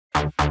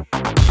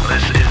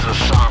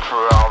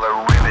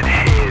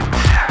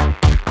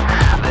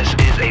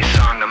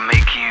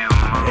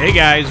Hey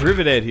guys,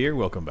 Rivethead here.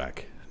 Welcome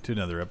back to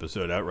another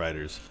episode of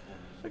Outriders.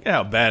 Look at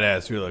how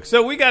badass we look.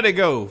 So we gotta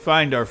go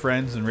find our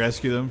friends and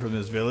rescue them from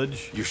this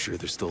village. You're sure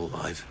they're still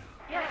alive?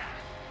 Yes.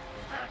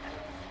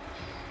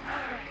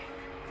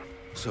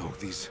 So,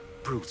 these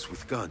brutes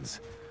with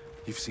guns,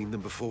 you've seen them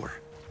before.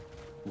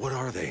 What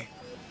are they?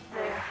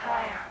 They're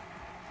fire,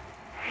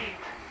 heat,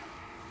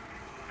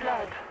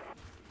 blood.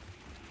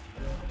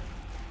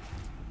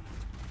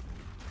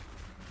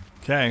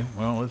 Okay,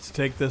 well, let's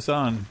take this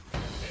on.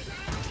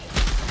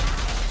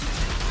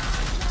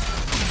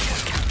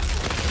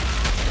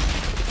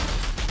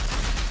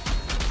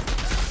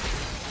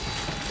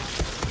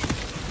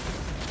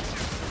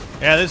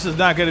 Yeah, this is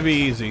not going to be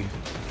easy.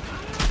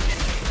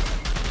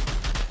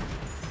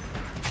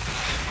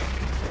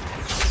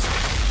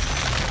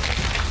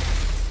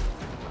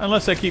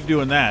 Unless I keep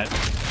doing that.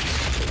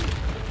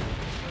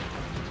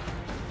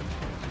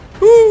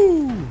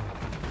 Woo!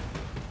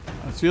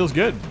 That feels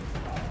good.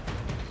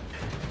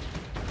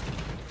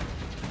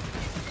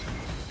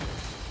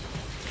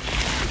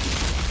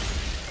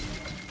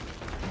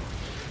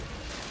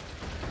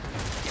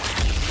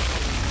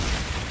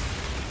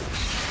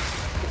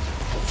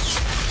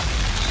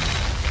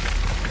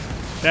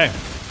 Okay.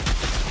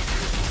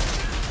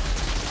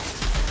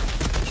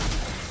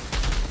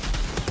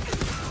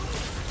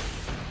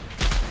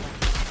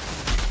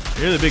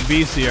 You're the big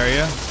beastie, are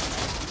you?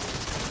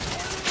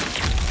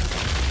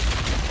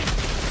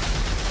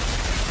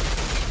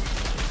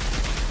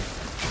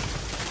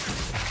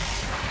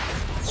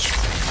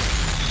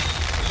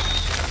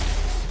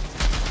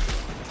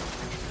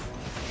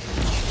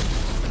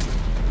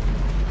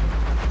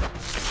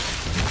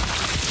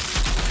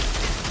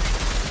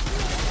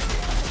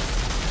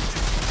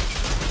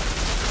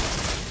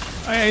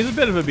 Oh yeah, he's a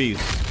bit of a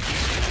beast.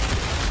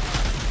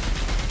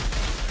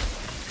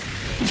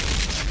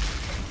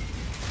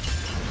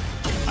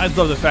 I just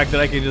love the fact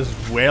that I can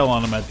just wail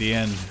on him at the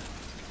end.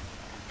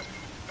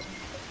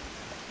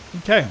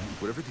 Okay.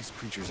 Whatever these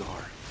creatures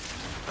are,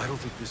 I don't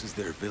think this is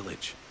their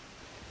village.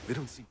 They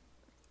don't seem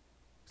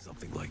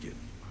something like it.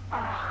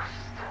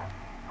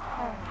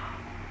 Home.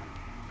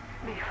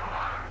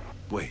 Before.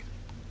 Wait,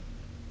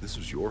 this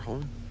was your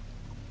home?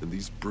 And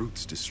these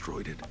brutes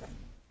destroyed it?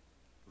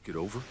 Took it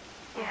over?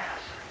 Yes.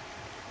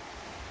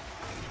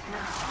 No.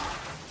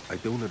 I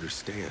don't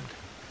understand.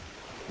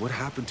 What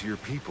happened to your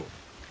people?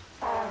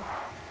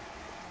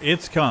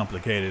 It's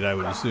complicated, I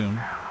would assume.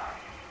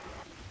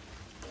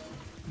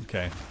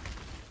 Okay.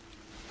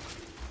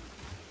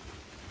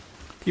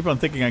 Keep on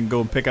thinking I can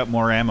go and pick up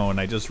more ammo and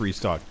I just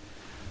restocked.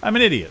 I'm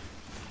an idiot.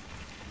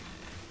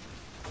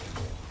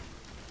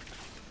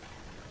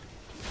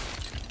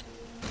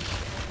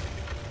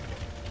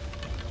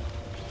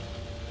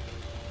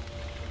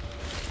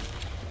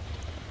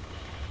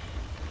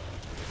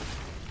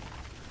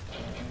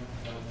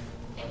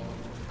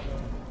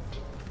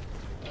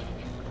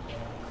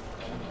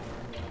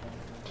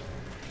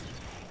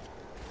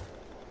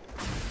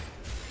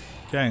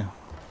 Okay.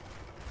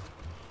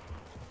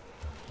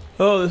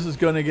 Oh, this is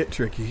gonna get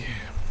tricky.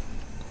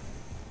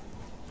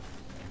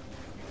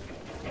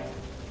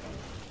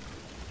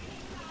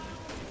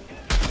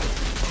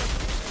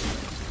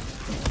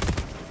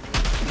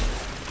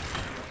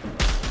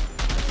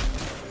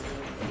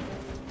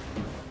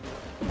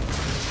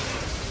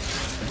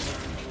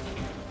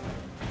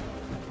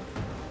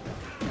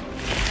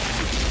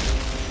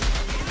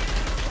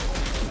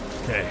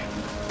 Okay.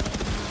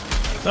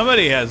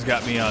 Somebody has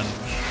got me on.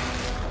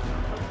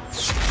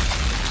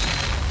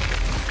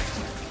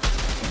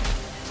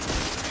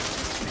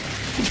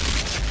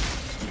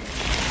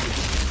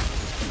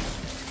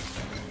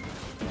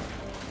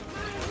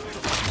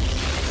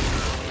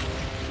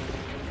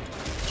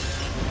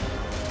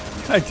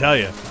 I tell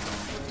you,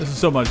 this is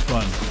so much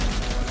fun.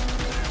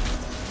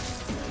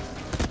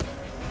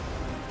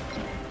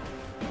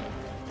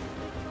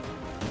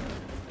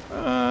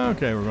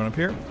 Okay, we're going up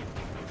here.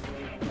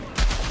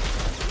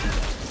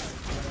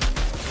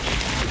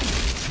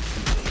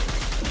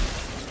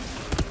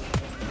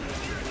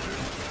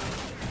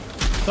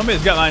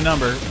 Somebody's got my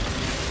number.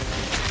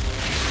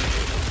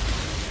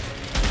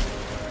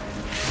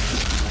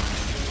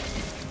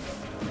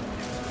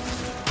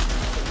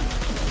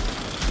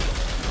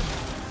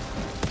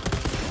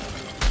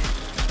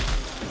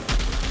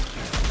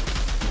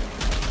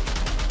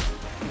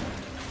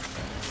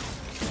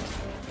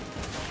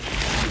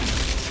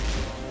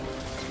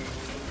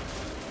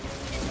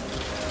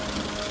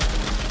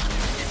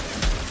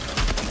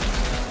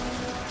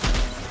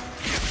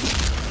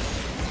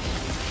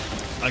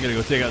 I gotta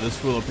go take out this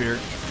fool up here.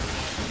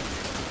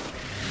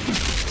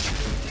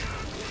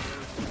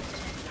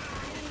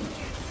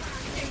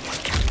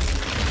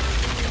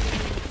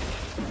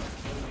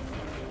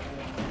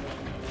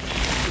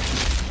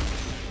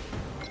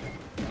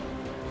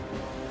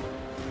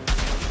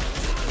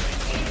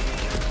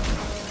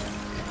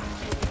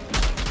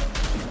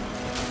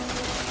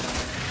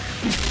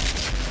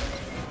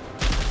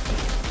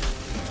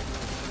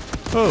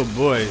 Oh,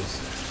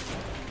 boys.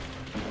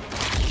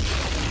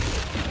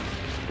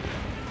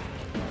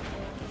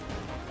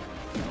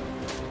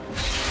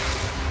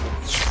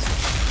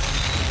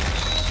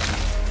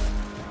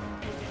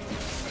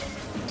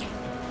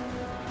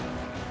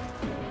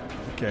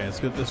 Okay,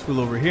 let's get this fool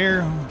over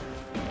here.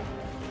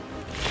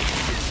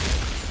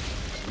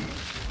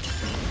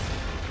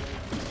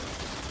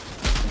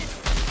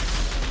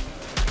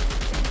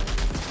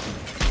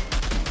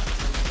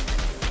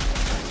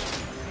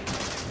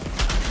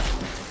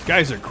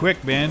 Guys are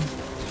quick, man.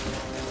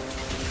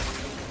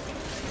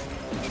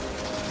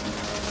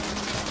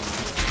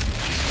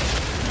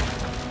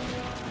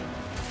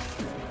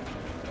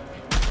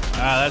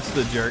 Ah, that's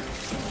the jerk.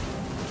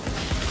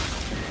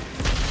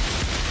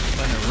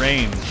 Letting it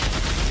rain.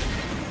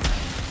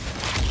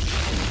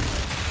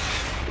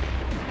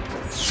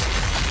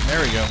 There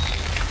we go.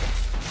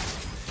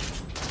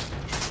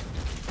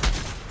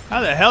 How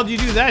the hell did you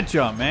do that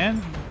jump,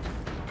 man?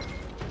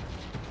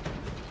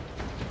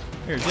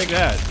 Here, take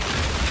that.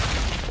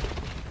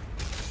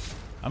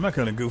 I'm not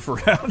gonna goof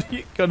around.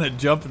 You gonna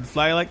jump and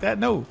fly like that?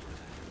 No.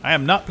 I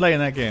am not playing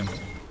that game.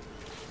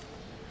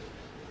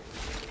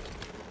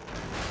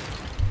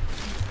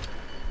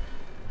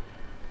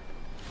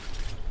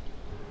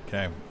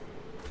 Okay.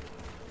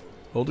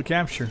 Hold to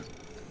capture.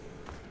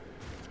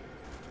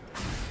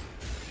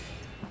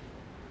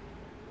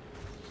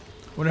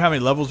 Wonder how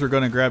many levels we're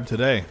gonna grab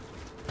today.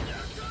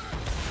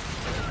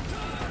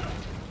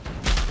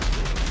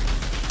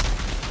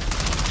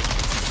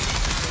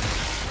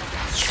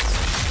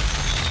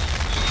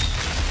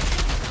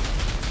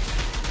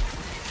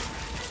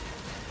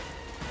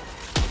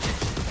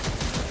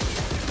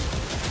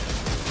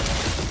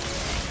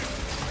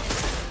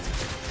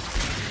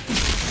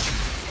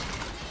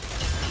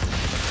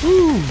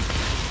 Woo!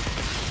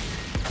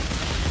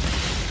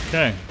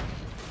 Okay.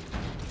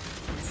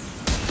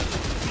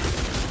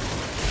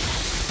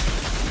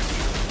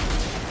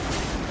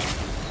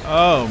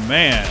 Oh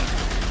man.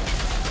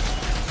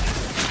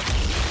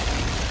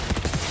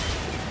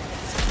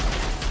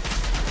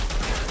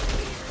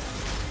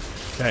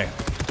 Okay.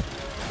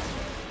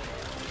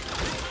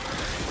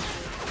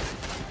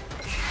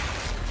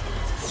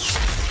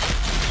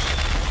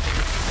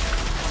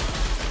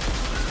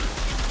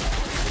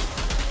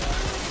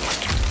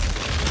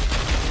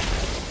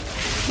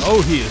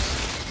 Oh, he is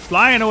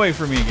flying away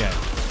from me again.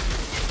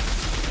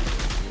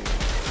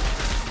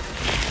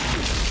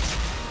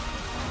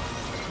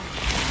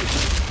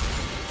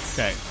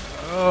 Okay.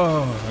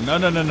 Oh, no,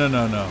 no, no, no,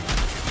 no, no.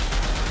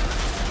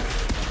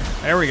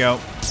 There we go.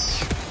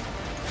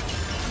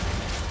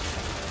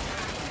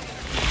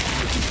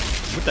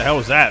 What the hell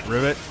was that,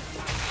 Rivet?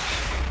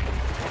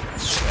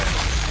 Okay.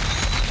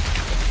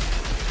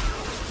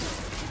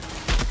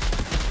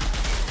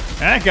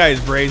 That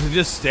guy's brazen,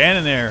 just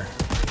standing there,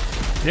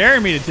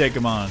 daring me to take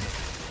him on.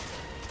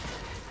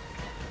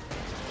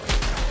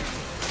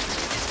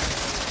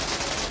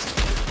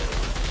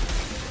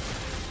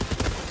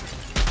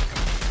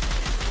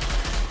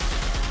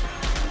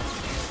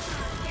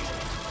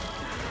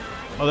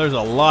 Oh, there's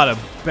a lot of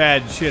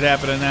bad shit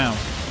happening now.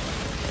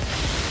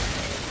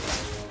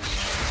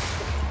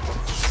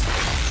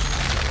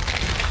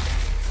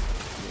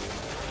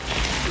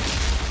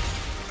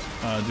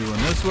 Doing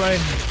this way.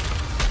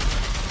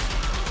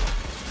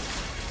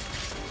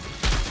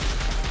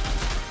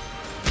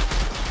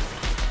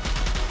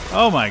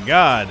 Oh my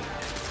god.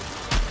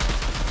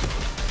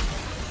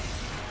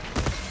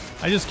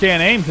 I just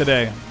can't aim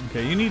today.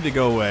 Okay, you need to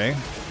go away.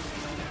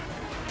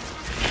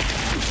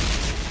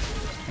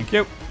 Thank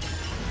you.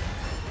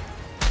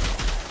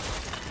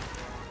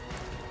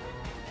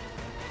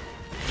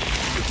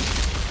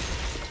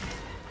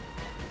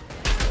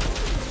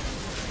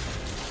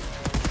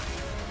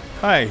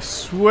 I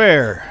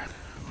swear.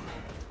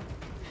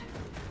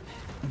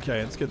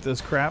 Okay, let's get this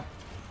crap.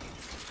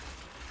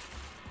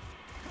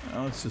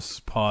 Let's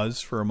just pause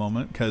for a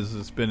moment because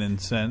it's been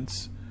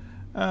incense.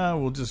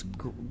 We'll just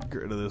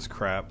get rid of this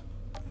crap.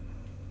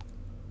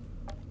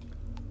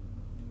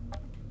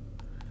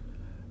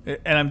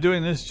 And I'm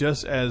doing this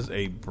just as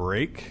a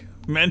break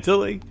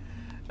mentally.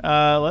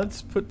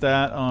 Let's put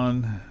that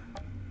on.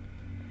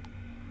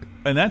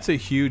 And that's a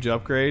huge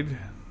upgrade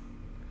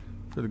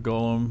for the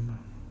golem.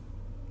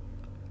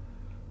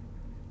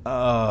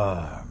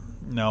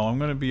 No, I'm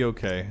gonna be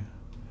okay.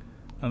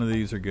 None of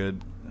these are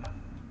good.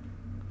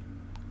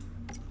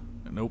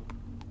 Nope.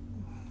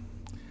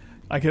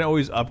 I can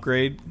always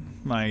upgrade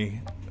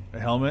my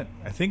helmet.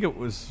 I think it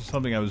was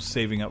something I was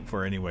saving up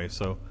for anyway,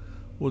 so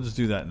we'll just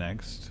do that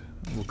next.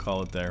 We'll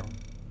call it there.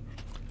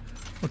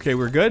 Okay,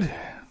 we're good.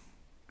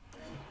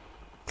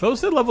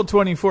 Close to level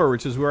 24,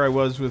 which is where I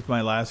was with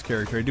my last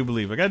character, I do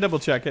believe. I gotta double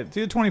check it. It's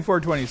either 24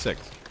 or 26.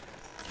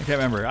 I can't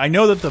remember. I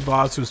know that the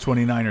boss was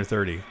 29 or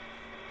 30.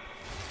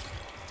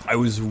 I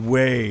was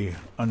way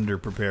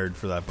underprepared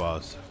for that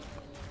boss.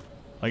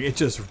 Like, it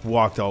just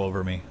walked all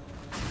over me.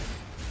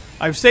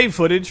 I've saved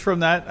footage from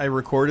that. I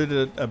recorded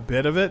a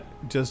bit of it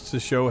just to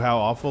show how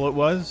awful it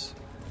was.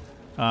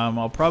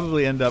 I'll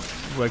probably end up,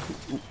 like,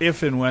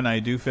 if and when I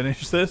do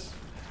finish this,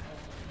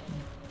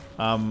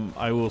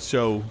 I will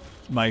show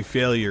my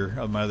failure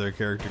of my other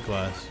character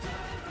class.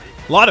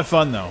 A lot of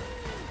fun, though.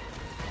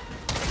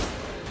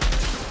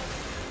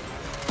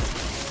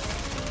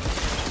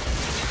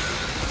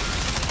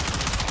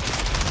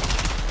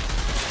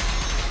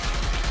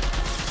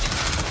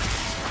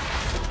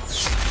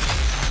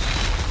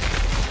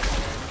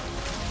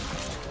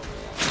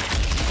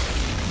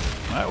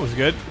 That was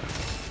good.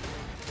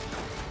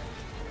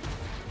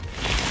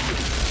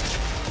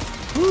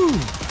 Woo.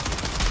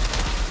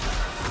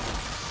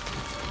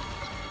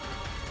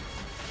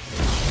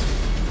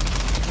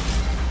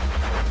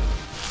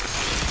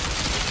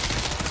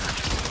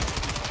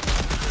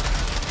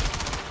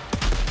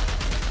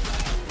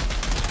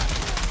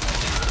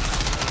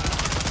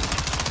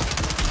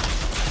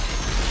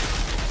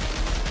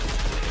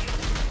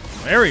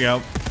 There we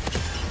go.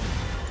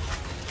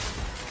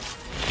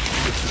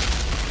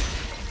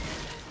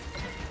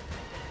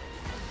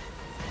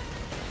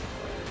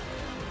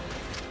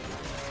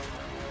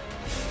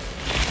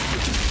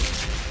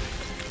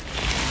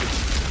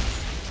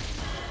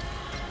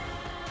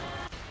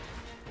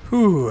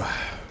 Whew.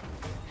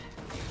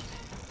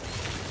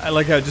 I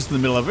like how just in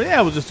the middle of it, yeah,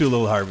 we'll just do a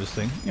little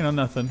harvesting. You know,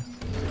 nothing.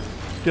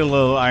 Get a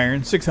little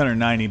iron.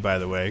 690, by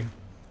the way.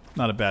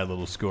 Not a bad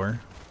little score.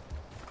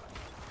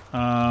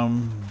 I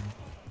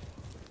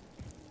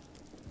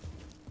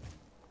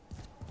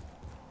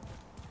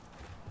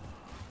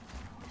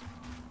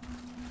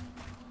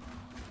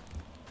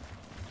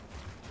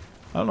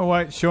don't know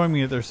why it's showing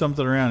me that there's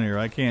something around here.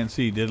 I can't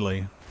see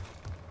diddly.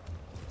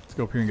 Let's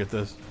go up here and get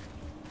this.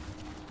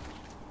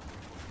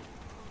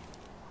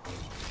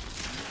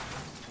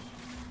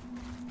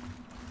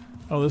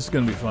 Oh, this is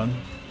going to be fun.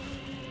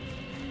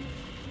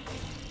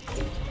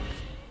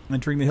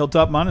 Entering the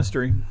Hilltop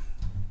Monastery.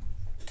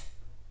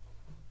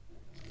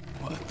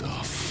 What the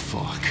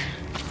fuck?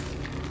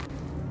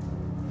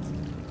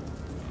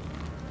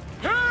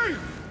 Hey!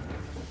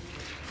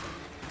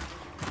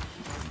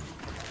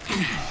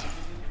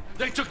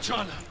 They took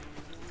Chana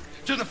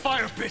to the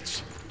fire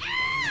pits.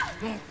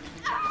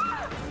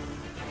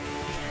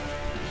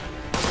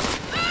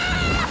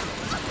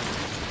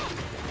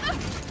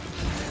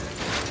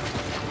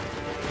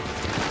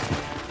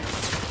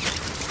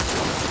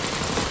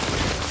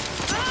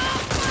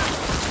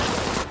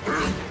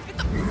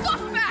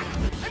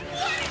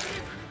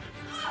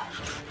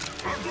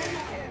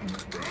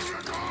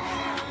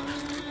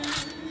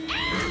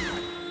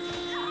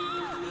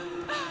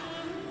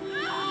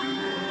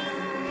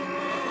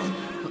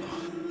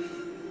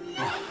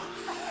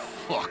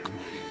 Fuck me.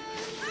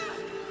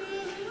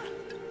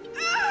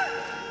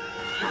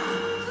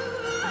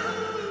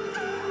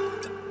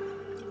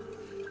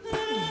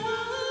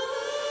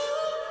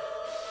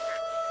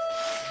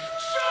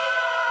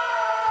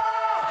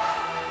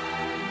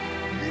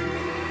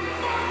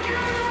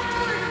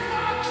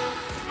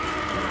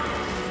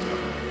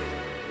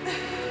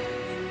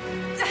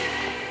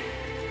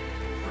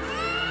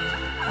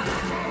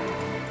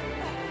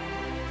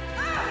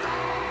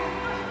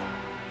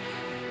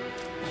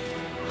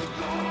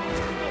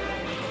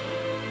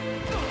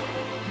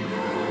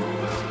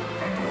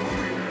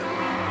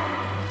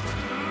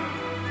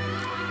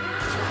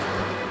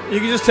 You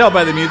can just tell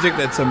by the music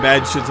that some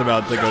bad shit's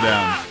about to go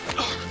down.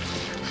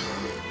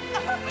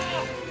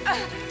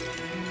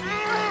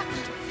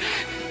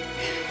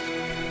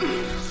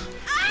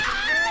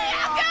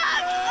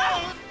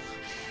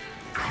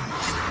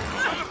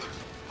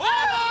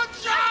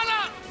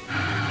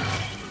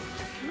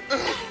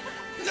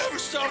 Never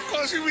stop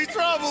causing me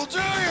trouble, do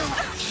you?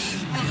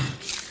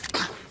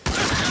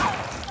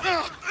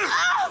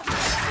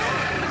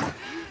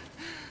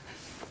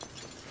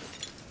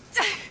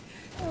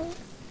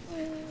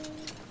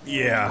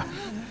 Yeah.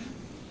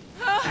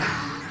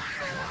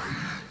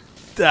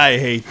 I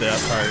hate that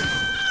part.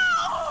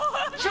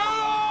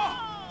 Chana!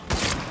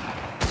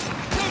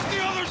 Get the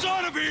others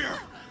out of here!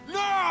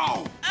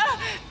 Now!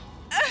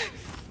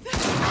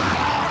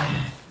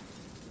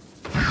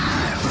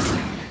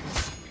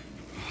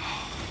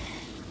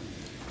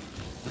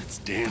 Let's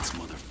dance,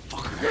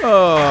 motherfucker.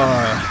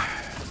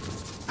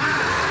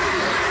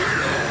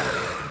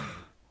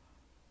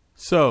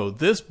 So,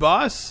 this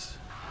boss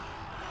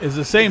is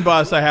the same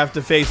boss I have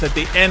to face at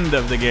the end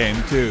of the game,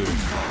 too.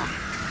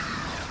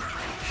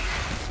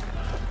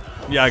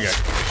 Yaga.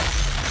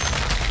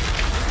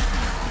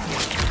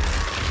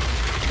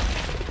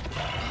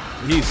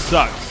 He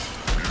sucks.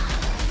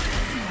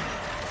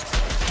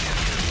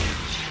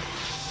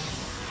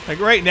 Like,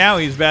 right now,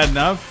 he's bad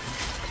enough.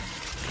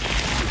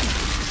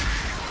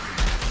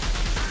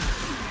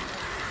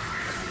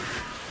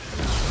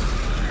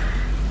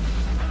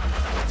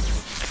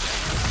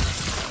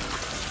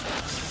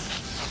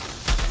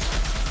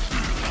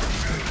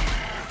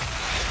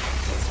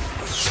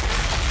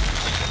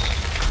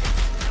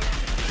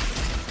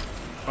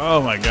 Oh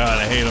my god,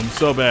 I hate him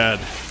so bad.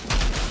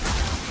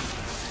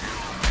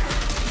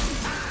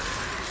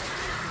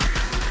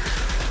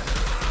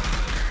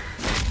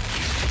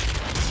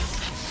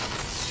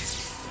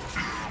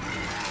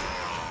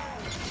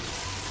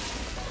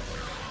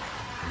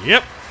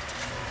 Yep.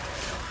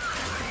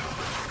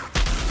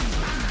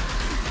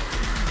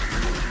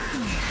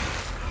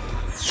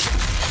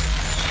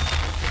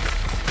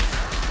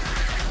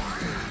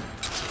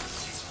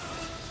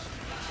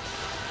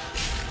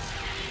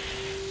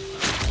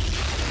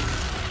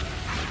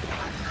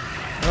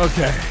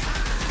 Okay.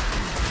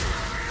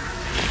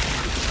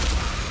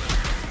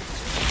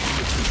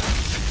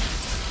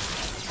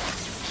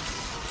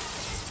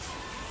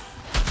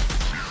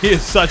 He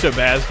is such a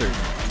bastard.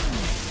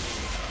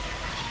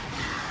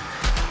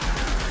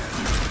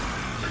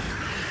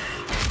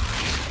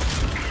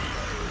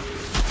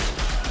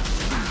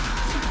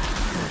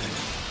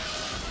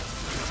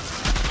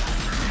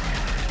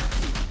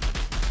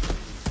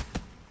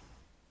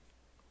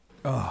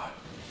 Oh.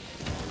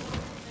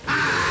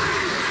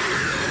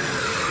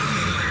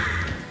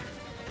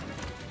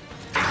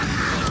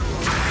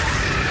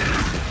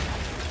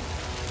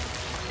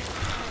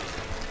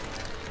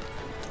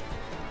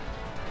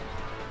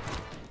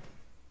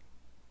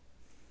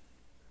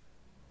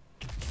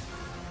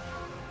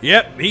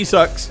 Yep, he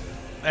sucks.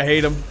 I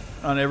hate him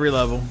on every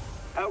level.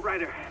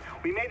 Outrider,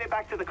 we made it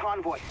back to the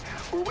convoy.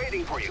 We're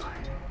waiting for you.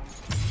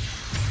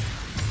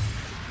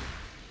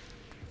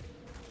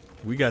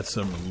 We got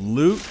some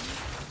loot.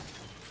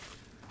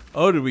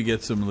 Oh, did we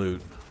get some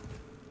loot?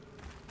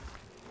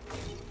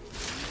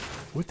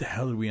 What the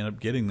hell did we end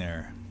up getting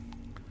there?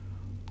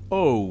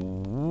 Oh,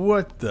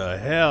 what the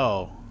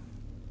hell?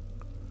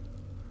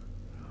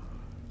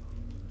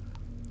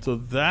 So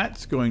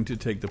that's going to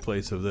take the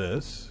place of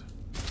this.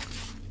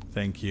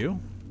 Thank you.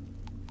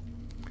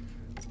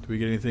 Do we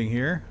get anything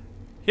here?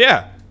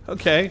 Yeah,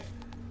 okay.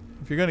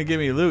 If you're going to give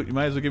me loot, you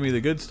might as well give me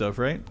the good stuff,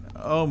 right?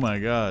 Oh my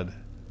god.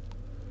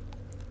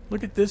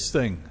 Look at this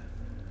thing.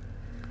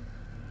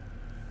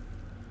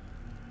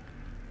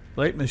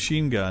 Light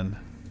machine gun.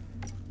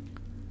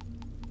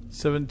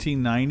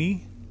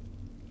 1790.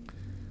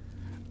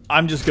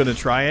 I'm just going to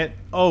try it.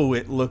 Oh,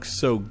 it looks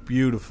so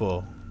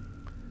beautiful.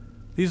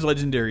 These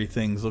legendary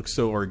things look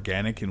so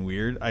organic and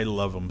weird. I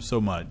love them so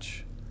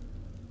much.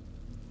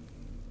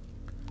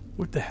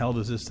 What the hell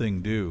does this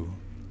thing do?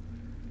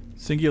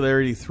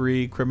 Singularity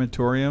 3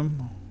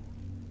 crematorium.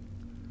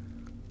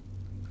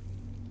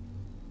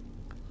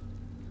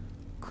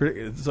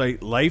 It's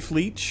like life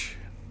leech.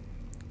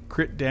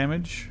 Crit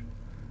damage.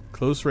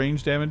 Close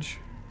range damage.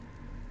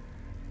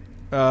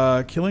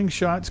 Killing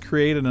shots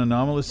create an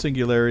anomalous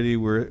singularity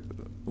where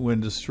when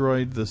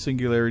destroyed the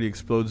singularity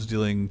explodes,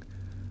 dealing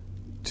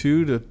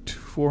 2 to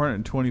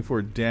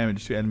 424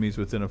 damage to enemies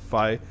within a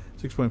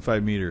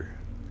 6.5 meter.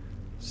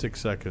 6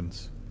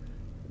 seconds.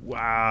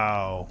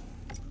 Wow.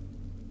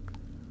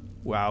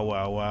 Wow,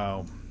 wow,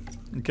 wow.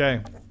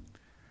 Okay.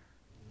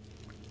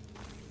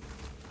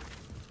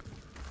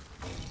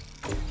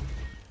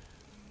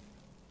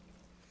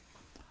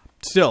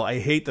 Still, I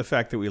hate the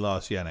fact that we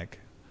lost Enoch.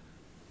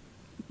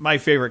 My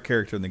favorite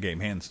character in the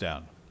game, hands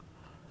down.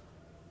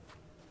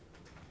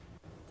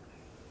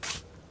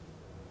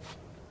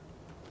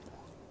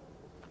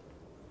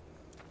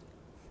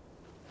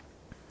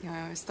 Yeah,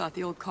 I always thought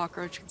the old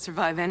cockroach could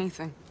survive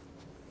anything.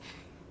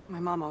 My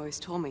mom always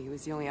told me he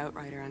was the only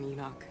Outrider on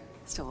Enoch,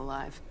 still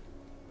alive.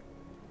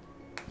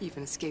 He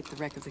even escaped the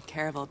wreck of the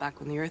caravel back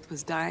when the Earth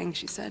was dying,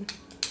 she said.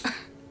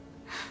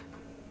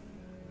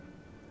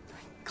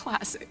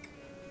 Classic.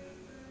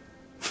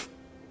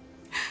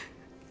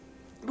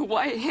 But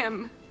why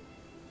him?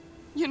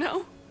 You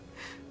know?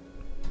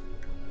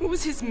 What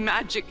was his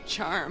magic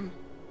charm?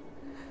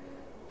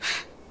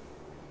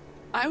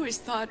 I always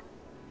thought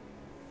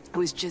it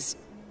was just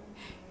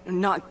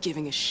not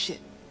giving a shit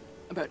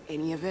about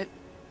any of it.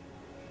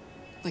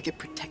 Like it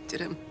protected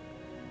him.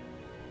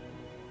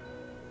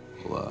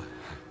 Well,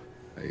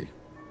 I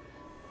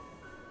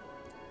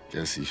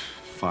guess he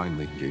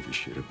finally gave a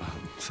shit about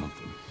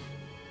something.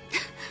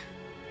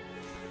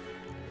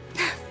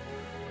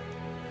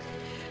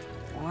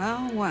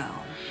 Well,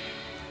 well.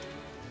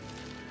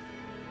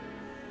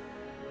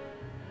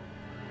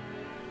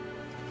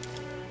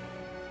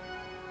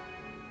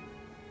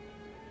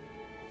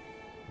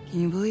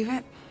 Can you believe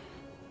it?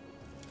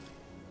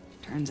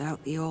 Turns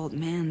out the old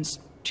man's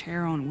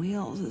chair on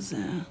wheels is,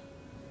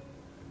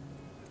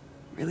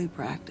 really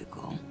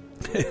practical.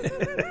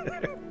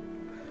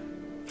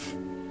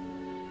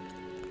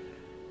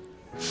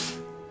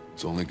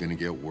 It's only gonna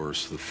get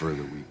worse the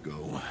further we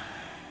go.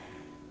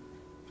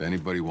 If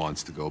anybody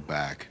wants to go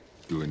back,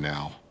 do it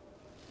now.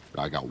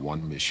 But I got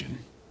one mission.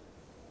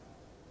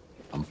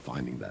 I'm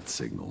finding that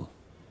signal.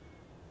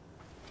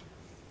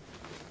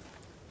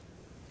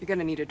 You're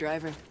gonna need a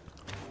driver.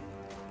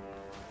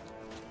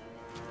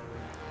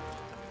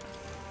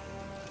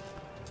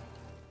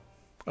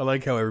 I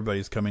like how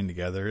everybody's coming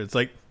together. It's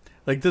like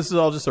this is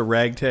all just a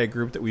ragtag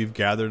group that we've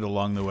gathered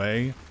along the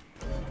way.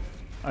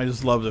 I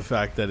just love the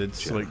fact that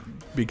it's Jenna, like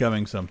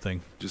becoming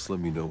something. just let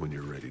me know when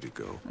you're ready to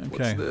go. Okay.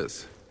 What's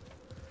this?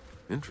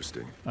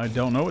 Interesting. I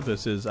don't know what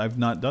this is. I've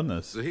not done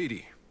this.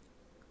 Zahidi,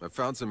 I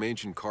found some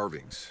ancient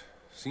carvings.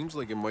 Seems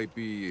like it might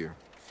be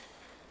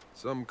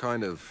some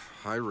kind of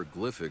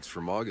hieroglyphics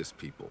from August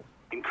people.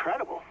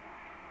 Incredible.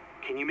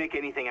 Can you make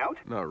anything out?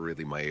 Not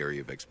really my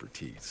area of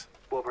expertise.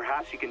 Well,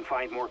 perhaps you can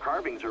find more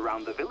carvings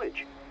around the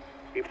village.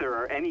 If there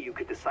are any you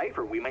could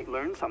decipher, we might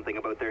learn something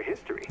about their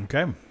history.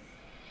 Okay.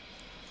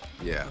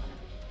 Yeah,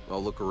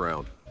 I'll look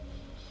around.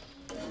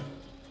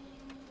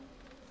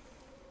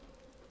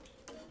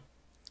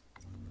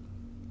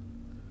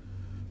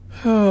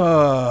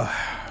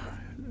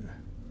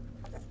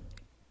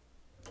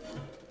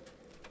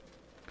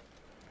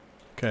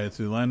 Okay, let's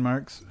do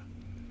landmarks.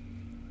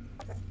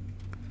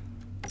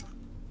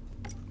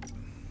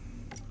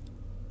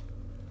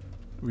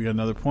 We got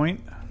another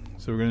point.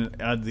 So we're going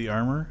to add the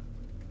armor.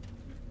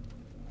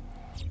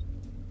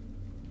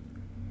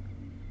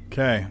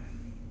 Okay.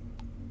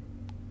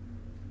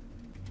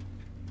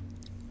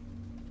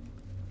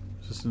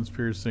 Resistance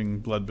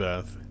piercing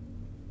bloodbath.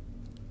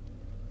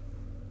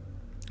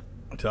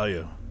 I tell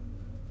you.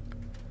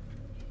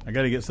 I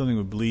got to get something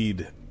with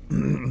bleed.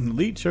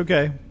 Leech,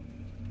 okay.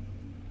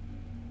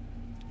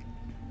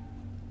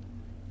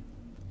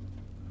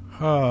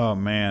 Oh,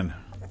 man.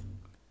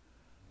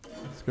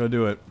 Let's go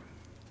do it.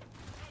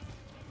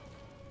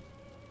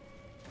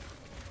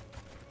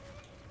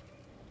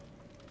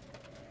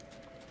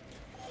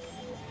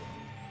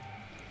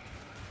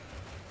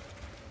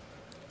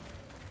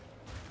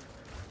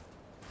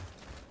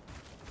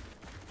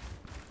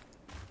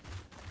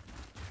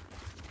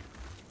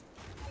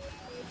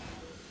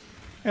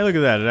 Hey, look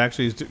at that. It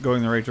actually is going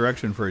in the right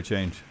direction for a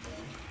change.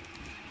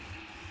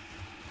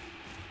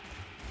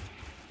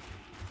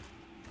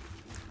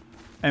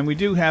 And we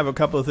do have a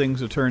couple of things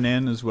to turn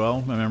in as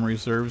well. My memory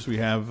serves. We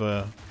have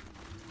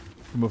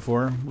from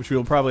before, which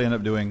we'll probably end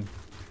up doing.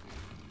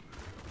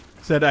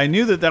 Said I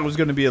knew that was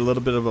going to be a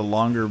little bit of a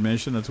longer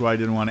mission. That's why I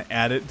didn't want to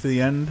add it to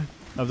the end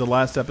of the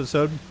last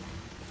episode.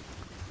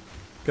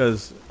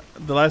 Because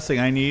the last thing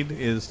I need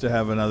is to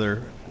have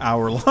another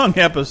hour-long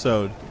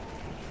episode.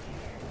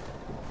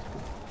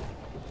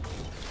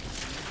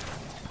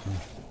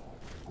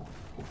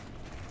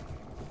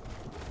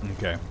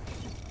 Okay.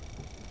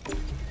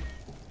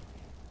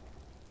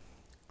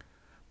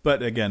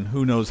 But again,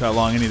 who knows how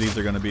long any of these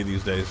are going to be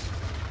these days.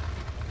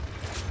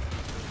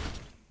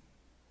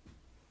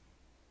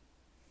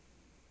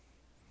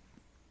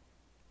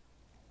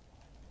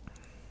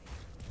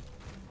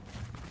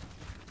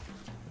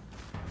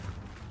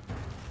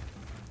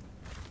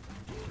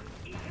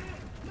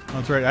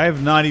 That's right. I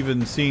have not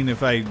even seen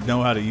if I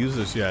know how to use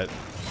this yet.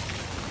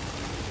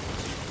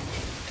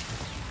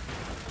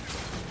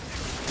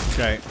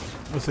 Okay.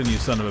 Listen, you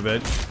son of a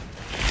bitch.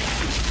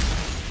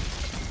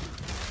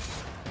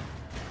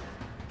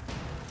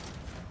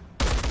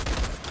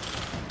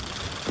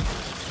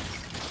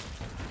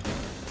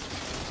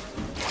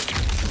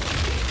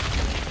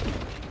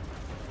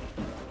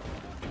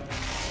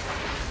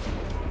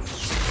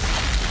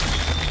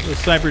 The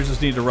snipers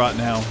just need to rot in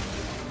hell.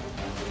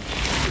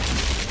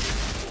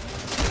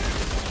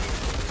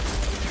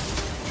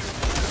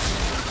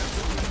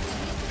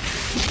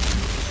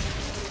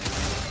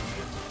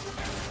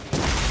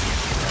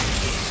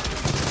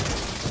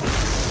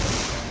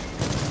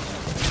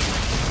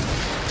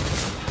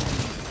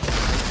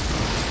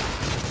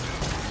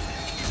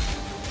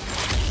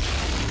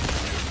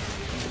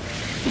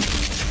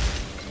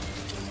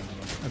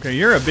 Okay,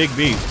 you're a big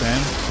beast,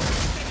 man.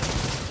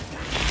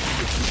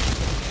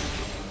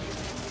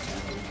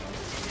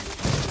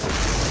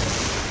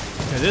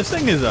 Okay, this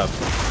thing is up.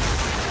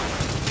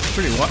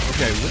 Pretty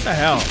okay, what the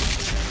hell?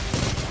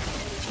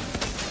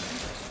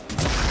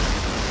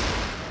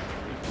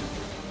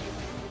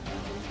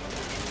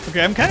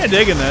 Okay, I'm kind of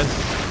digging this.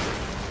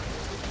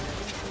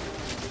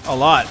 A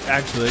lot,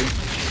 actually.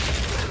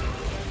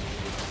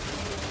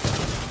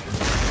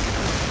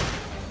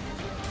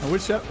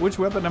 Which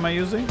weapon am I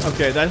using?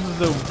 Okay, that is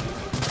the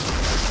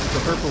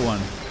purple one.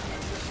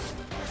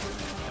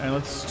 And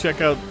let's check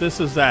out.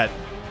 This is that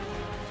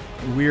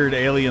weird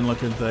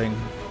alien-looking thing.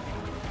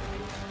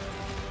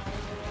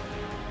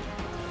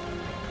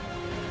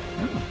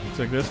 Oh, looks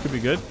like this could be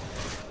good.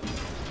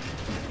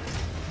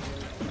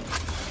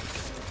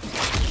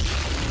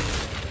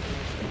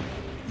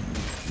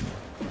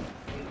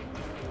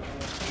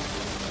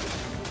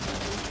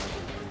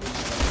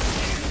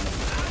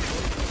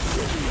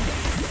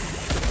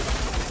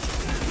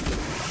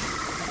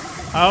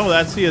 Oh,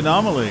 that's the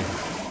anomaly.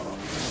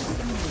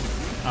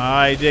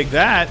 I dig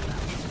that.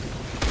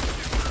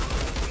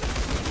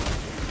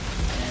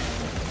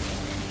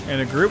 In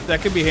a group,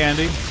 that could be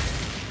handy.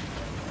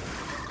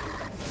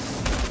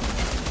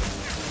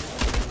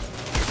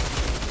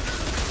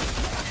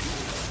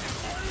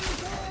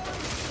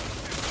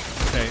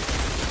 Okay.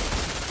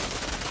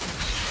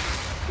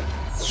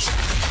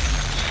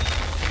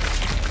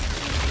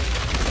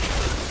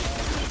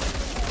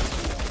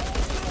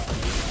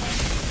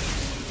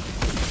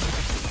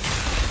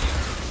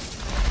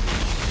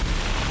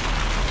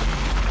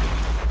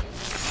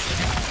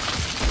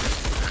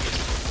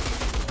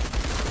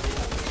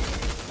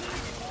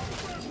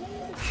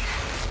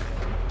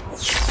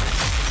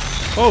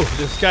 Oh,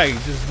 this guy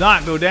does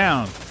not go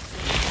down.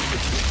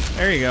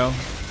 There you go.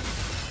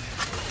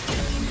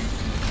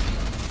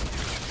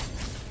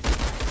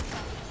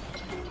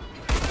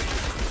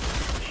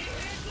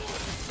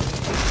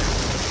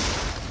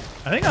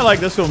 I think I like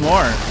this one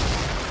more.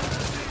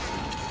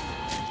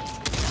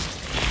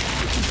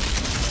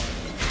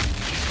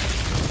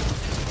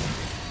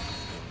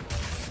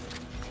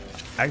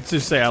 I'd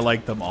just say I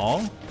like them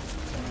all.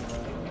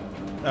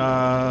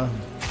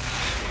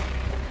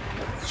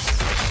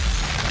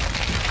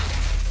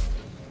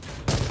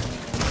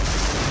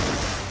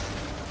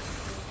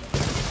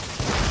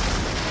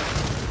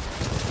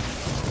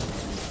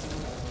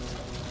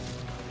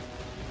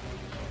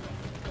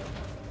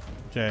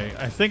 Okay,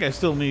 I think I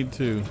still need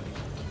to...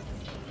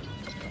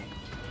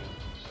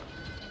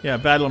 Yeah,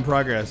 battle in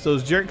progress.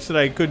 Those jerks that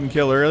I couldn't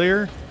kill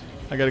earlier,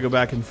 I gotta go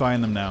back and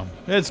find them now.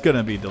 It's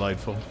gonna be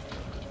delightful.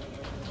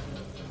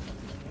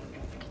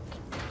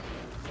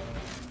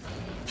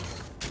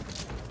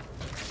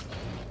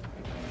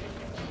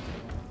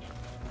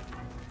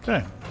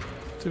 Okay,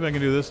 see if I can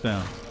do this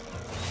now.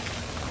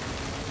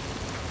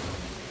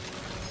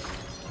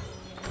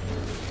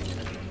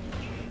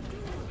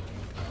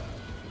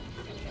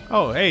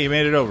 Oh, hey, you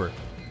made it over.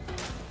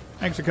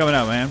 Thanks for coming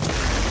out, man.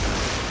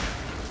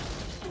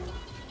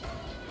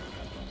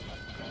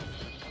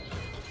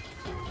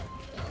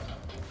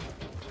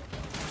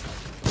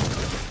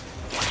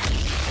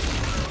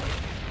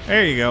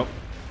 There you go. I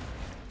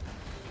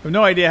have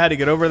no idea how to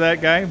get over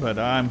that guy, but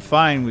I'm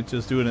fine with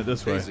just doing it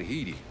this way. Hey,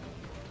 Zahidi.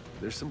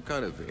 There's some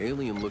kind of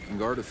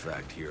alien-looking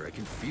artifact here. I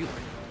can feel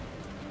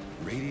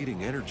it.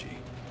 Radiating energy.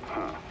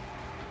 Huh.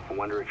 I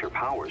wonder if your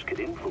powers could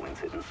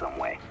influence it in some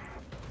way.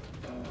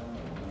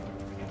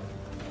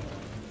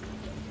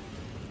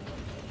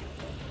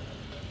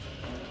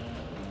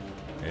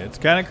 It's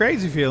kind of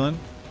crazy feeling.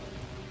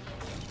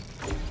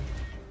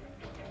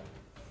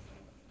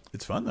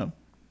 It's fun, though.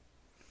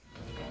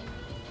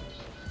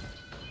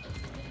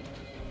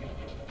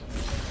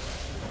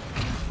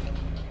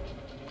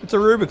 It's a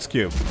Rubik's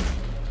Cube.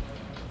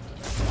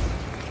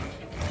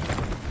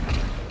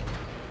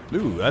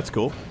 Ooh, that's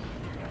cool.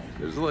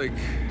 There's like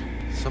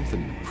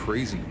something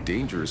crazy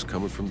dangerous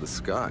coming from the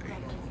sky.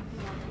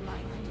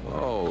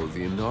 Oh,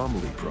 the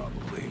anomaly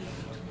probably.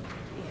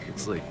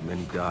 It's like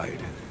many died.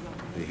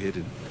 They hid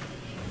in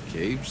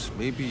caves,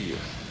 maybe?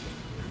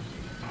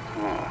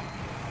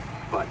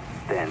 But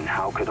then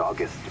how could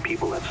August's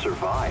people have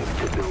survived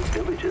to build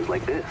villages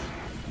like this?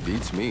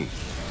 Beats me.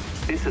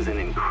 This is an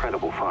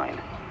incredible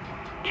find.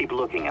 Keep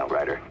looking,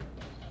 Outrider.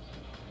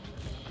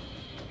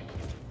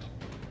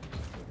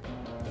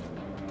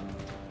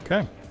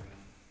 Okay.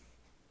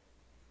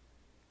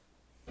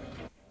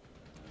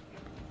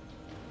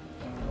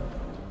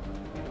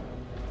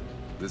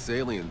 This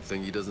alien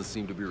thingy doesn't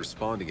seem to be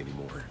responding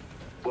anymore.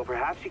 Well,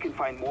 perhaps you can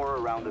find more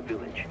around the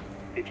village.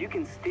 If you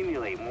can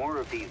stimulate more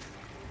of these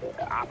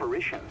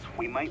apparitions,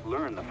 we might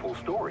learn the full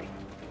story.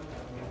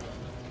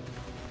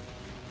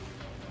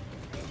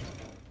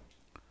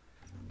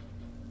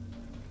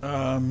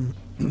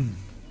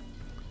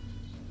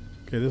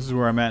 Okay, this is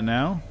where I'm at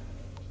now.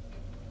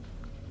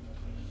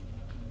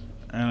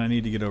 And I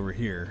need to get over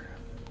here.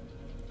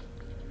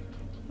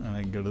 And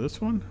I can go to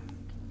this one.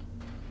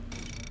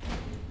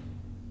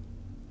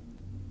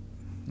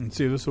 And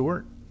see if this will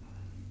work.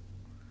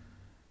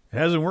 It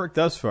hasn't worked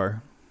thus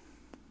far.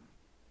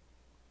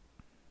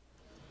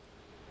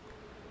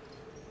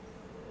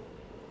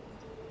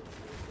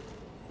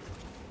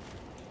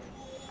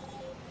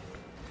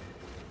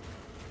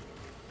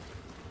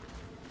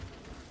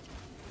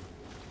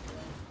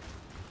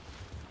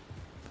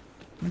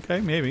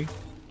 Okay, maybe.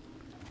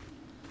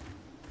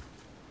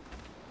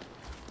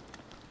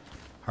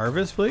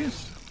 Harvest,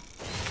 please.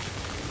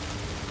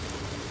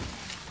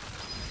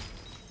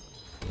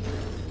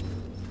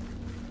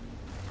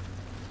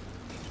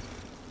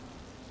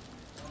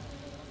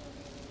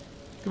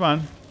 Come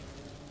on.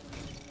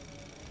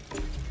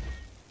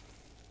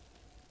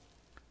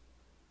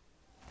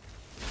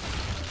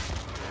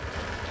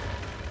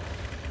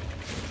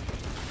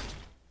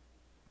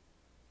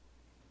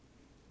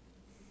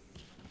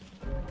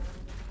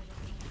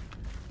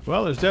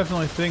 Well, there's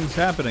definitely things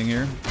happening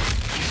here.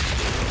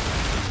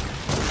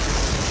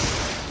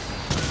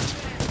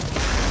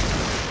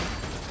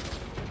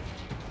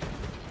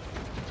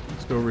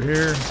 Let's go over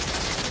here.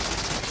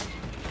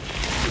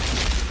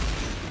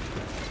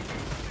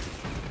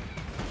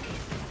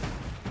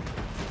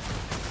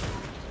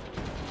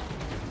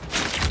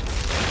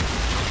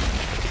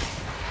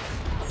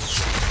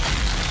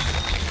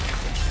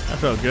 That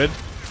felt good.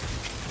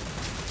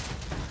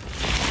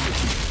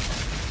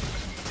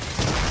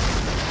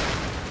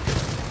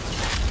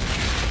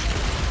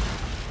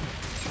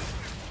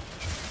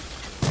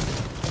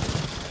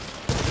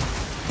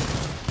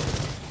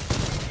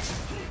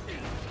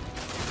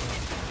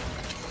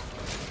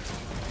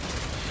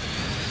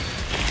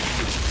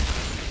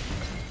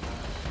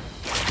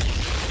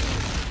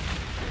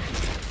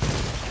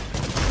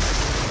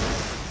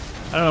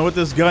 I don't know what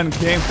this gun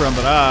came from,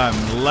 but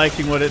I'm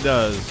liking what it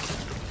does.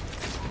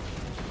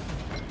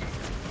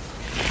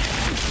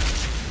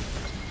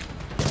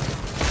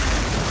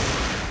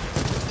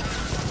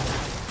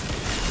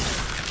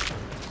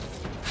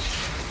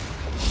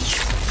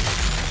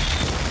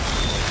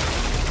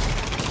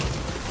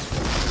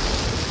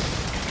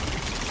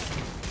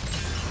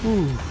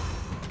 Ooh.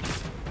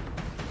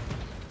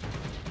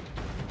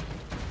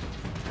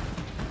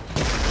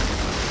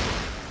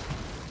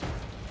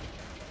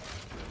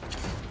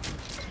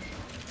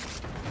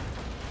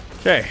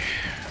 Okay.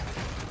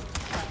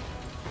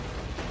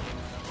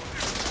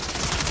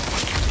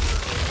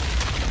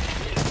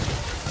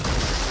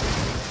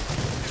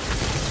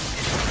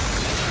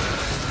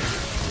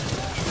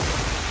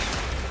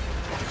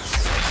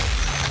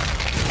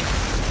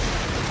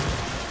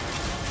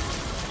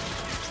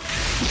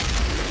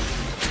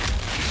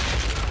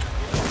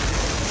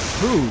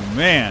 Ooh,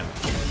 man.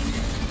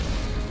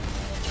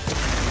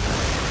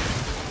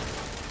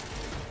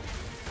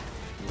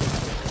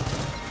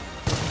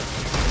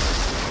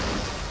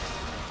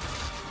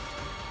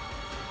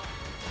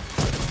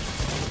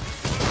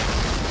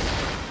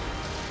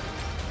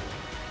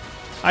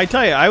 I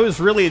tell you, I was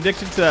really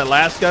addicted to that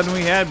last gun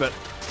we had, but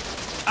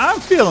I'm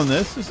feeling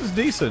this. This is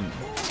decent.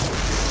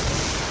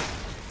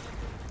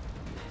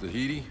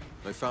 Zahidi,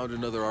 I found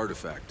another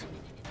artifact.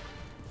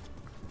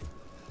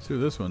 Let's see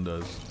what this one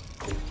does.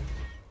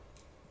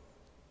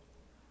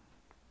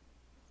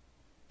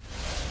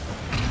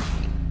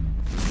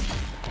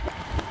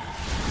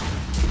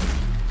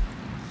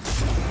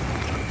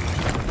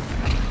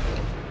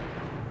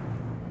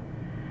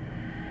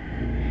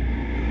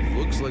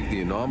 Looks like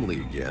the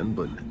anomaly again,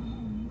 but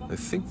I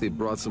think they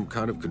brought some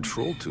kind of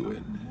control to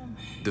it.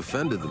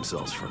 Defended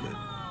themselves from it.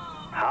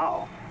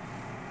 How?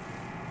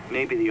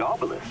 Maybe the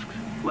obelisks,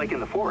 like in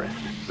the forest.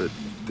 But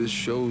this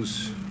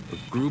shows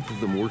a group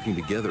of them working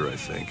together, I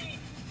think.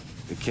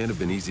 It can't have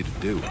been easy to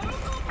do.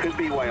 Could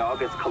be why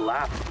August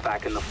collapsed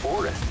back in the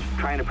forest,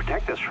 trying to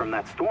protect us from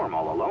that storm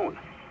all alone.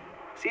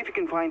 See if you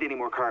can find any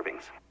more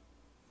carvings.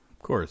 Of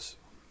course.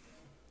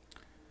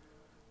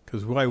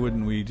 Because why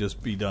wouldn't we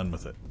just be done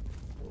with it?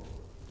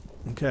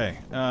 Okay.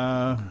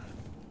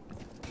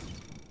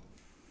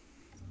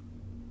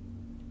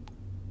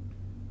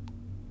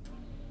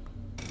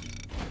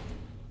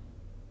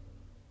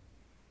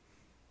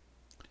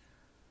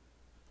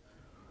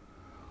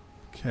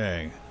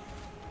 Okay.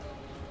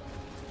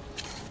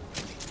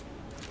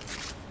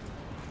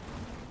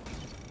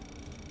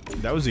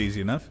 That was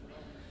easy enough.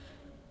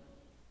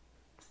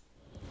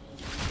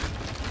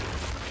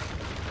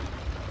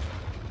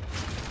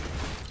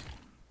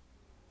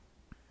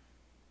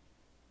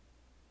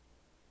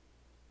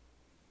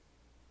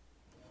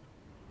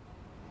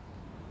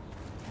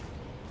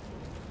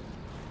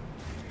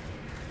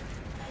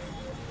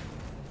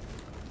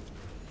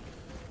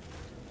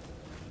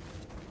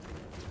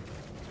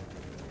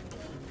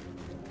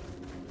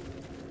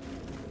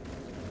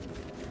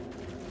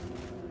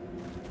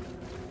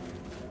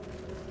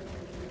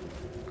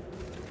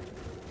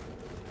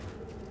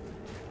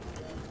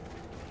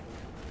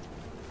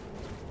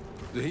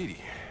 Zahidi,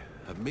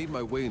 I've made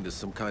my way into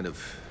some kind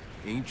of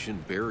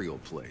ancient burial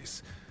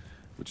place,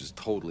 which is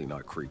totally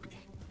not creepy.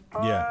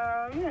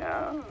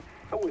 Yeah,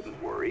 I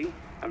wouldn't worry.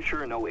 I'm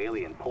sure no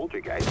alien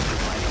poltergeist is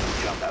planning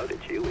to jump out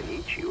at you and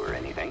eat you or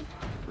anything.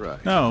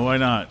 Right. No, why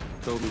not?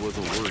 Totally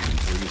wasn't worried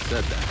until you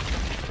said that.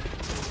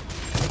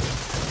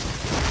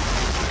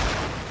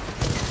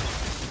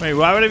 Wait,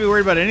 why would I be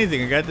worried about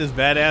anything? I got this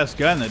badass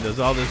gun that does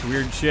all this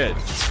weird shit.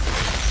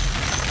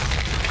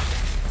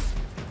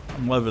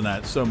 I'm loving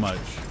that so much.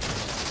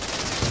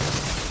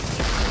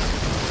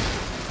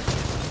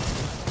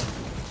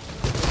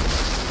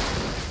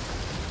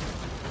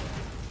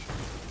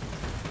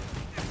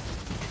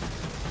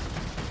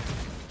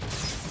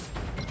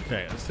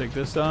 Okay, let's take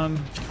this on.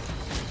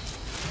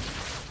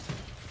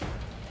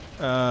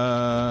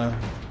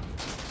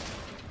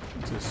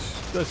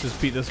 Let's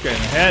just beat this guy in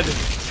the head.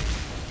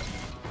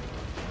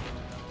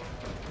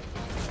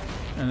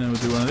 And then we'll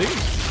do one of these.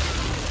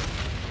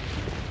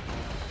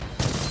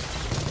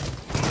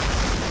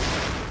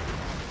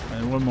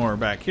 And one more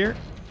back here.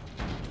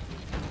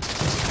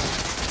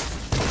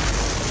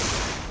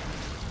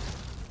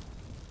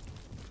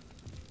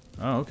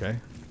 Oh, okay.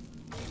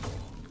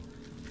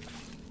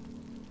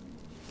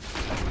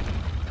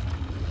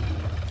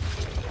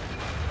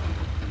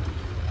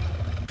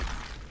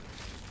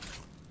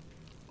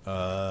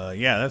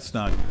 Yeah, that's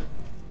not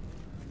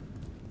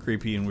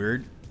creepy and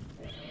weird.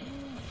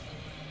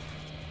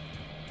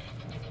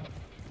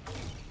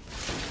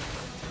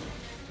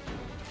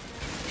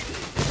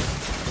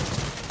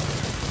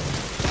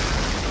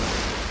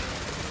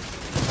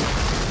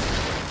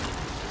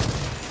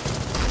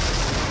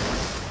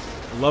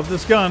 Love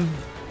this gun.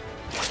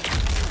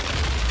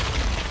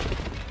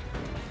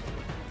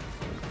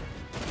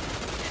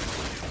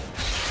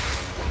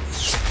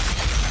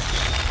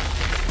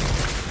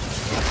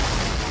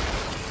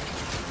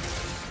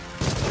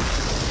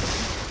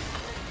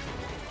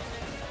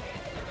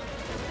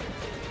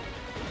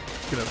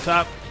 Get up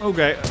top.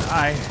 Okay,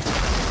 I.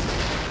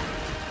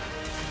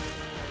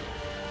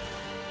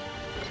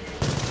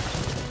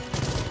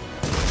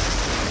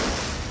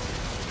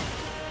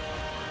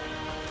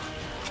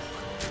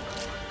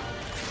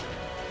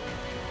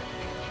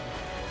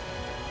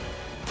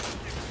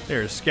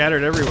 They're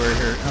scattered everywhere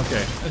here.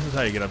 Okay, this is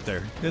how you get up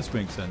there. This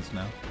makes sense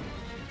now.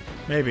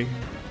 Maybe.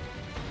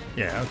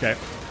 Yeah, okay.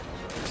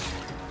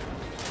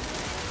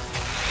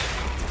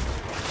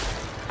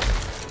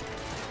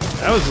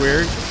 That was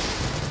weird.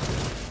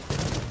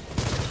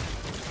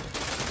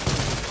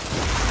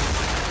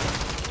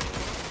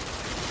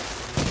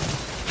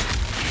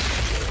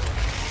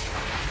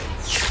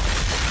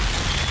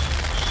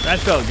 That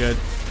felt good.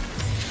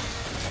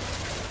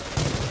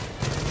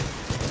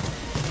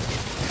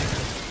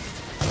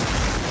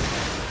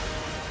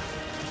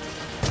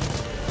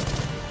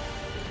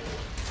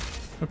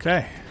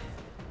 Okay.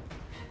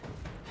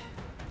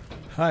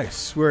 I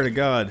swear to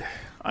God.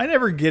 I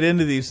never get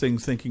into these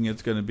things thinking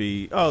it's going to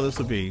be, oh, this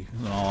will be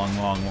a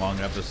long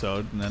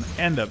episode, and then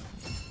end up,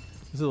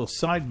 these little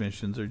side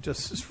missions are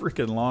just as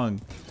freaking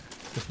long,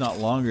 if not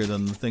longer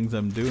than the things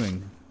I'm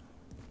doing.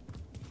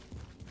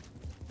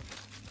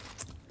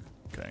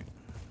 Okay.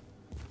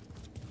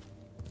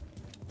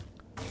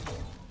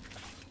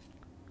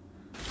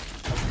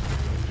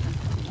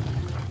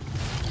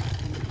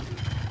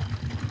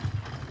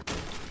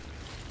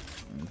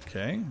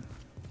 Okay.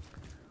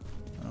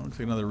 Looks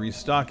like another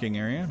restocking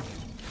area.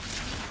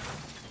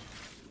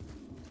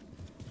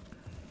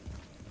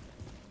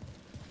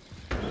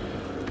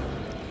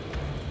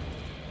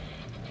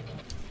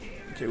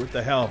 Okay, what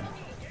the hell?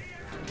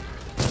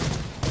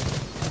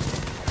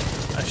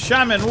 A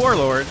shaman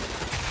warlord.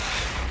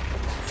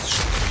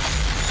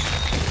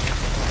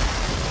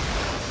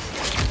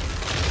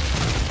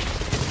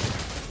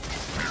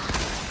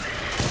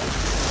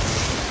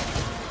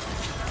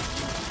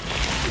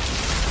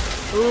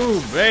 Ooh,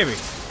 baby.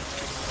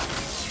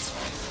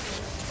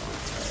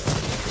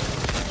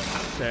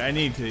 Okay, I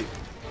need to...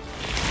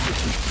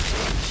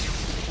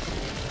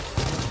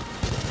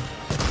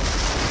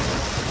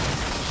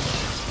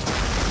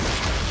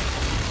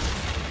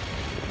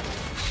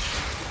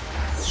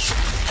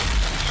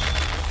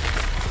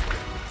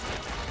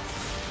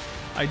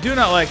 I do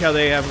not like how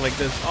they have like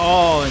this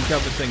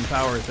all-encompassing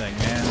power thing,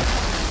 man.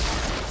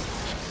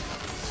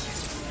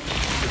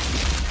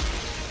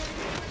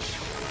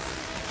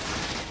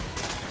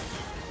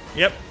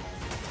 Yep.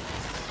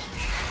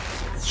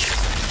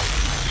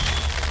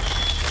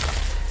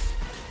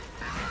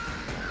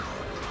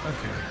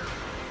 Okay.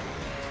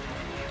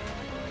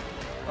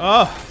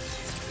 Oh!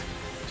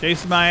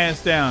 Chasing my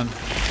ass down.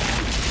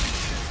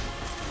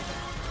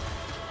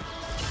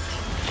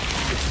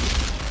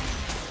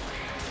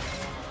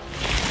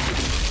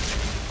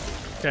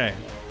 Okay.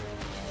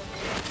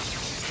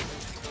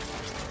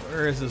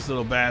 Where is this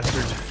little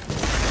bastard?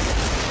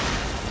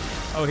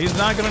 Oh, he's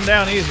knocking him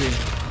down easy.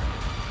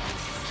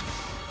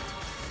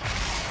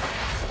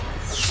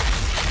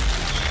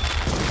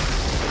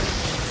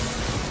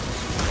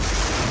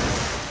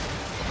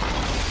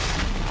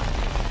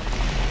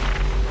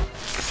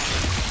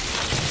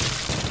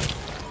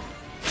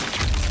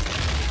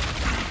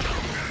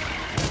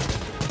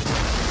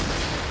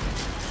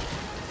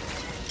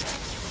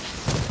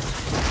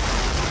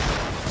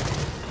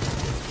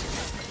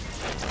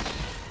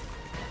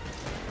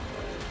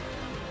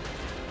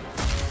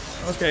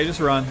 Okay,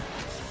 just run.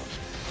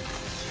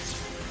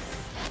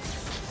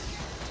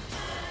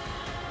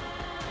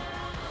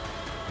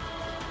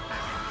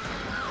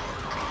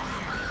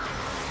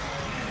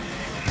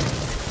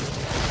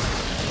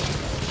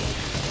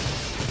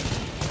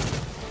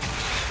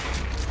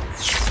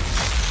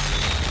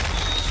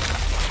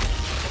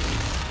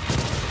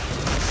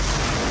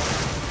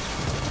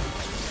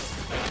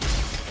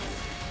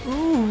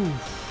 Ooh,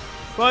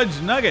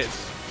 fudge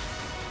nuggets.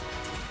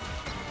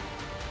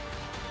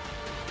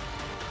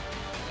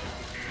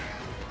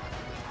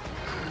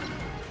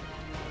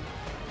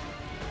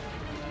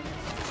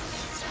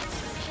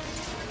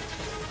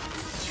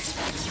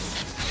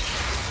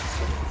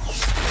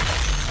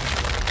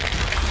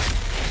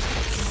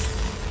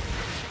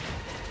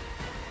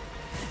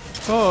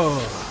 Oh,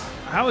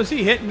 how is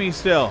he hitting me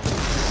still?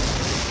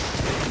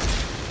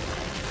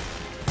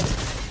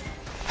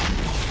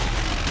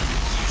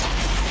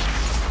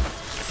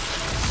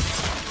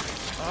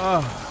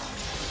 Oh.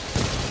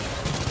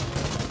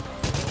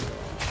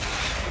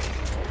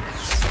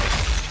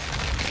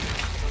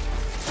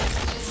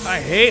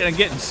 I hate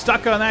getting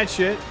stuck on that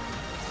shit.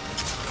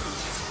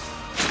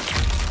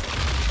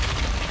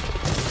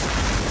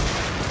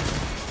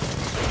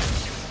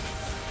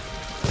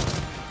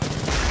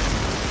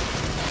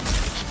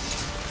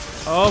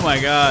 Oh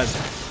my god.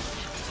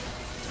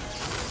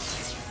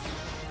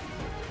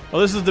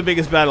 Well, this is the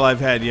biggest battle I've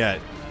had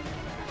yet.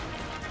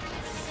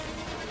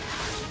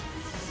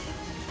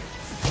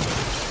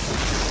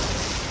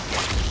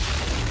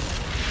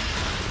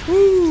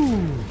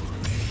 Woo!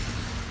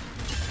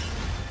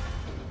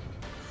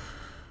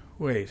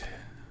 Wait,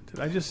 did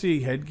I just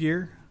see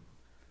headgear?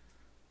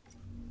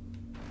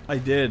 I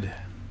did.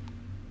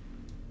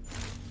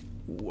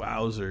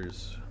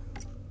 Wowzers.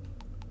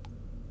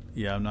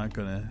 Yeah, I'm not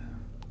gonna...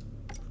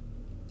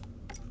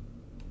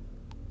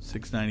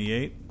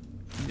 698.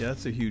 Yeah,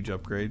 that's a huge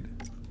upgrade.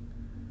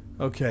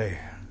 Okay.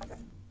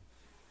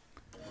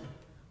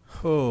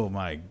 Oh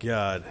my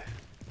god.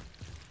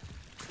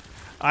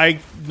 I'm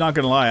not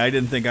gonna lie, I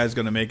didn't think I was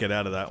gonna make it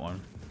out of that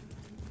one.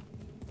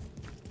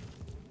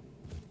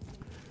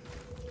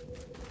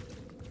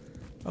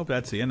 Hope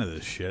that's the end of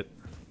this shit.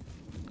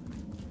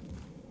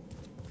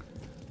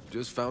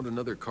 Just found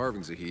another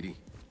carving, Zahidi.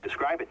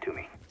 Describe it to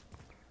me.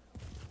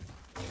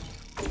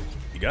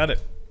 You got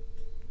it.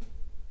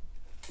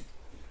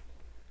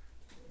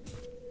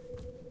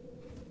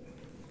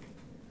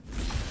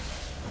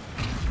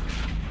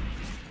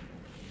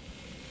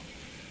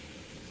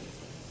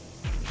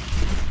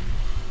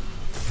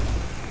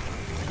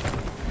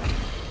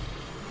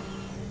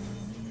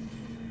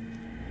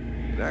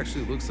 It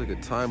actually looks like a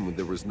time when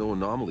there was no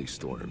anomaly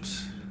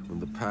storms, when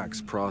the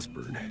packs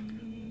prospered,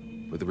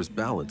 where there was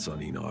balance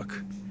on Enoch.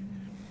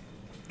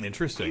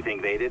 Interesting. You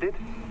think they did it?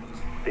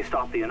 They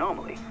stopped the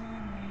anomaly?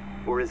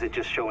 Or is it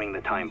just showing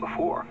the time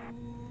before?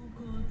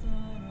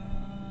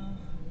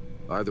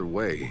 Either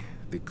way,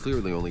 they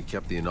clearly only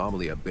kept the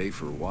anomaly at bay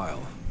for a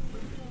while,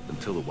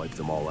 until it wiped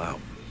them all out.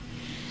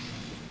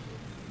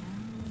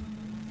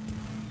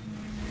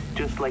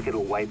 Just like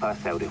it'll wipe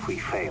us out if we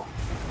fail.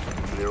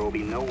 And there will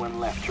be no one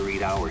left to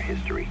read our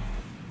history.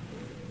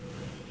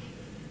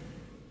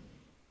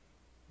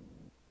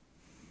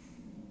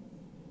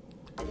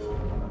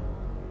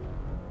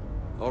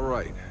 All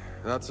right,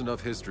 that's enough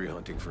history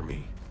hunting for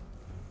me.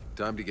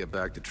 Time to get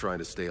back to trying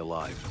to stay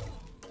alive.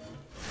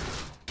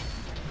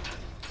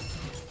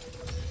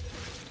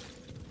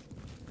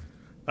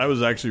 That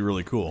was actually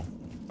really cool.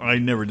 I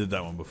never did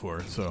that one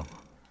before, so...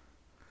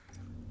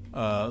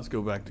 let's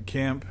go back to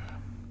camp.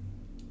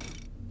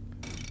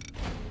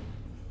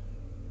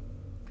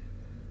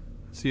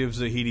 See if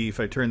Zahidi, if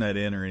I turn that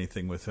in or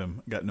anything with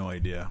him. Got no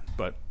idea,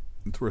 but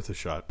it's worth a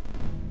shot.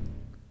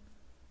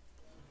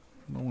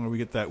 I don't know why we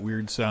get that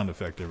weird sound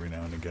effect every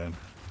now and again.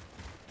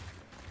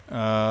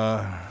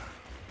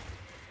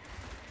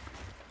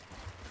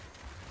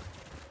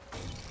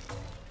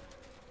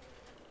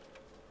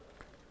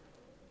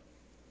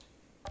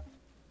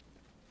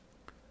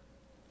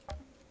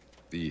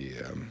 The,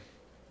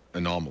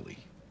 anomaly.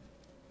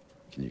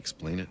 Can you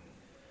explain it?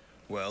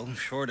 Well,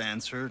 short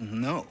answer,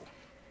 no.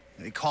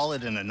 They call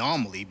it an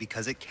anomaly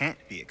because it can't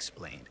be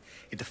explained.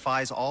 It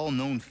defies all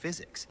known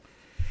physics.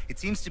 It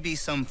seems to be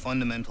some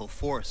fundamental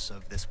force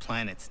of this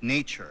planet's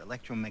nature,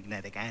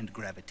 electromagnetic and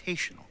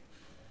gravitational.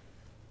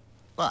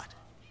 But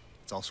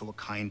it's also a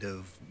kind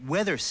of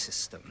weather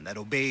system that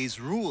obeys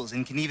rules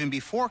and can even be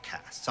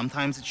forecast.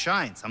 Sometimes it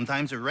shines,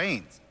 sometimes it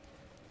rains.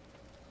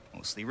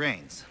 Mostly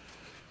rains.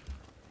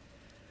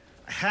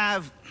 I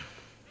have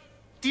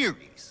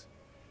theories,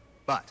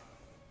 but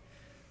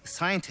the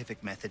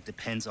scientific method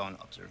depends on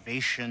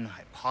observation,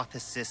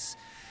 hypothesis,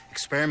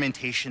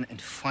 experimentation,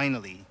 and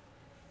finally,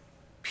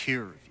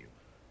 peer review.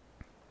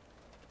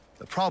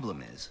 The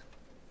problem is,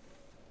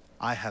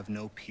 I have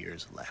no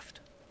peers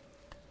left.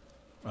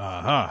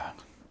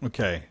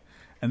 Okay.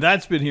 And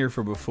that's been here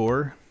for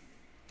before.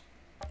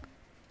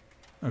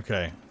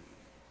 Okay.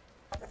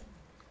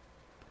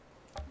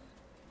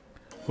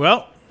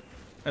 Well,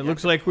 it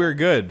looks like we're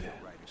good.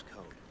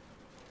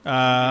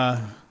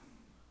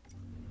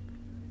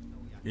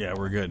 Yeah,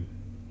 we're good.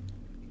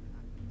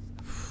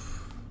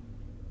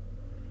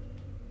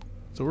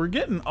 So we're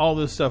getting all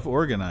this stuff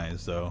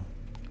organized, though.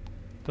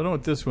 Don't know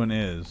what this one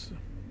is.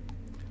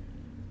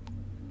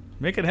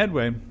 Making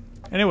headway.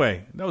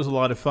 Anyway, that was a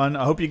lot of fun.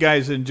 I hope you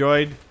guys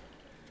enjoyed.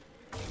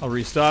 I'll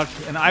restock,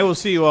 and I will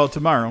see you all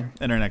tomorrow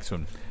in our next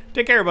one.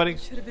 Take care, everybody.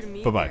 Should have been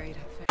me Bye-bye. buried.